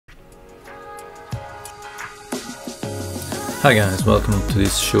Hi guys, welcome to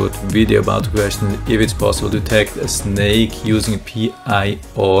this short video about the question if it's possible to detect a snake using a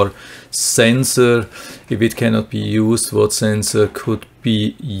PIR sensor. If it cannot be used, what sensor could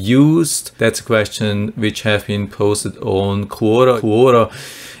be used? That's a question which have been posted on QUORA. QUORA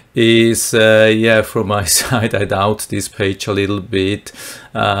is from my side, I doubt this page a little bit.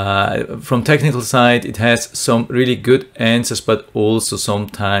 From technical side, it has some really good answers, but also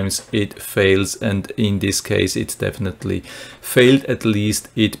sometimes it fails, and in this case it definitely failed. At least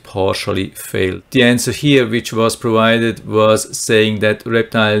it partially failed. The answer here which was provided was saying that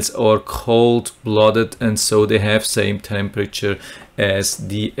reptiles are cold-blooded and so they have same temperature as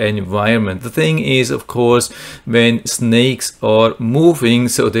the environment. The thing is, of course, when snakes are moving,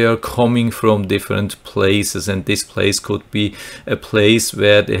 so they are coming from different places, and this place could be a place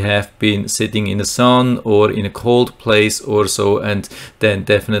where they have been sitting in the sun or in a cold place or so, and then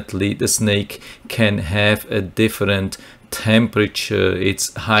definitely the snake can have a different temperature.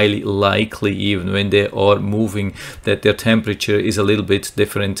 It's highly likely, even when they are moving, that their temperature is a little bit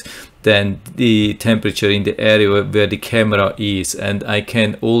different than the temperature in the area where the camera is. And I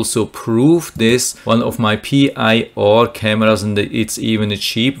can also prove this. One of my PIR cameras, and it's even a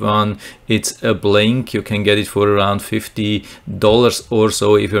cheap one, it's a Blink. You can get it for around $50 or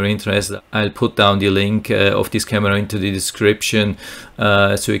so if you're interested. I'll put down the link of this camera into the description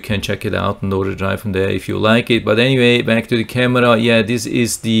so you can check it out and order drive from there if you like it. But anyway, back to the camera. Yeah, this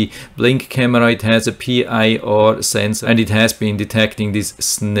is the Blink camera. It has a PIR sensor and it has been detecting this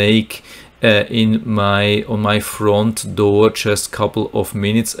snake on my front door just a couple of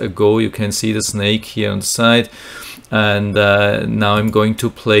minutes ago. You can see the snake here on the side, and now I'm going to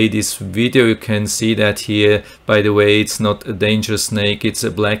play this video. You can see that here, by the way, it's not a dangerous snake, it's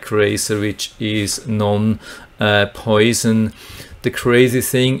a black racer which is non-poison. The crazy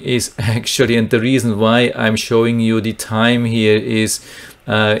thing is actually, and the reason why I'm showing you the time here is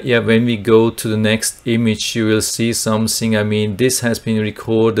when we go to the next image, you will see something. I mean, this has been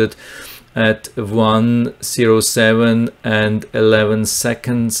recorded at 1:07 and 11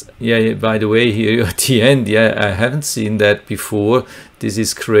 seconds. Yeah, by the way, here at the end, yeah, I haven't seen that before. This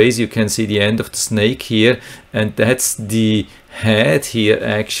is crazy. You can see the end of the snake here, and that's the head here.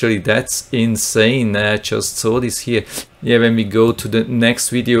 Actually, that's insane. I just saw this here. Yeah, when we go to the next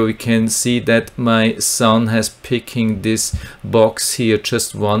video, we can see that my son has picking this box here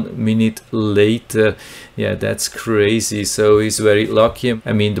just 1 minute later. Yeah, that's crazy. So he's very lucky.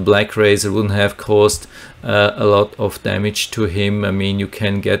 I mean, the black razor wouldn't have caused a lot of damage to him. I mean, you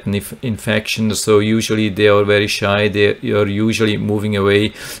can get an infection, so usually they are very shy. They are usually moving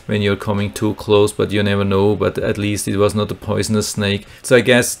away when you're coming too close, but you never know. But at least it was not a poisonous snake. So I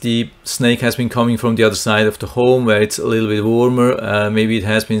guess the snake has been coming from the other side of the home where it's a little bit warmer. Maybe it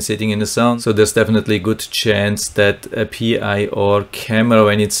has been sitting in the sun, so there's definitely a good chance that a PIR camera,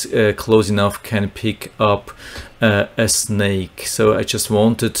 when it's close enough, can pick up a snake. So I just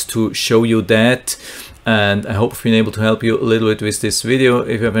wanted to show you that, and I hope I've been able to help you a little bit with this video.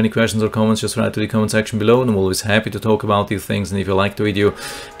 If you have any questions or comments, just write to the comment section below, and I'm always happy to talk about these things. And if you like the video,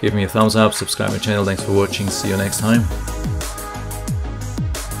 give me a thumbs up, subscribe my channel. Thanks for watching, see you next time.